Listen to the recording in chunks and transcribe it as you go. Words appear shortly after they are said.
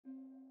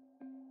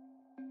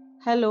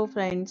Hello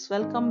friends,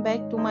 welcome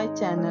back to my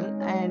channel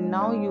and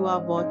now you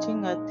are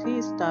watching a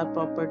 3-star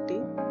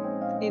property.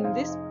 In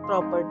this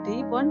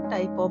property, one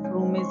type of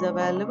room is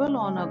available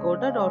on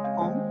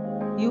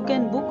agoda.com. You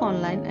can book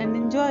online and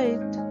enjoy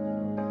it.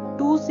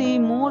 To see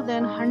more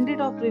than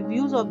 100 of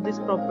reviews of this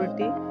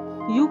property,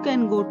 you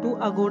can go to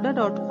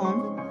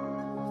agoda.com.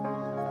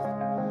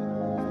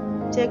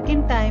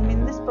 Check-in time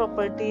in this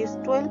property is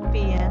 12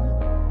 p.m.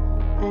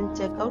 and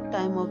check-out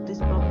time of this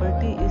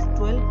property is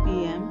 12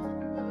 p.m.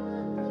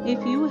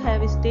 If you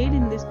have stayed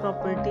in this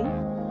property,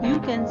 you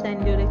can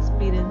send your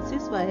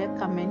experiences via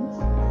comments.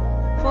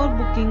 For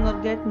booking or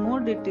get more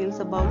details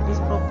about this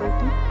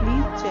property,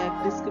 please check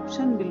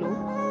description below.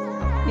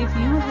 If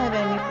you have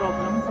any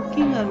problem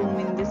booking a room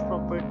in this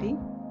property,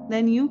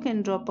 then you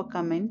can drop a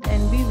comment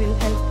and we will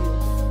help you.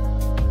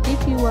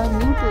 If you are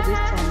new to this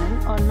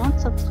channel or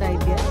not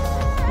subscribed yet,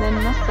 then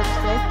must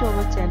subscribe to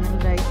our channel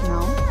right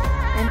now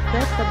and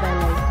press the bell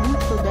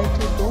icon so that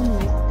you don't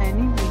miss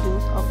any videos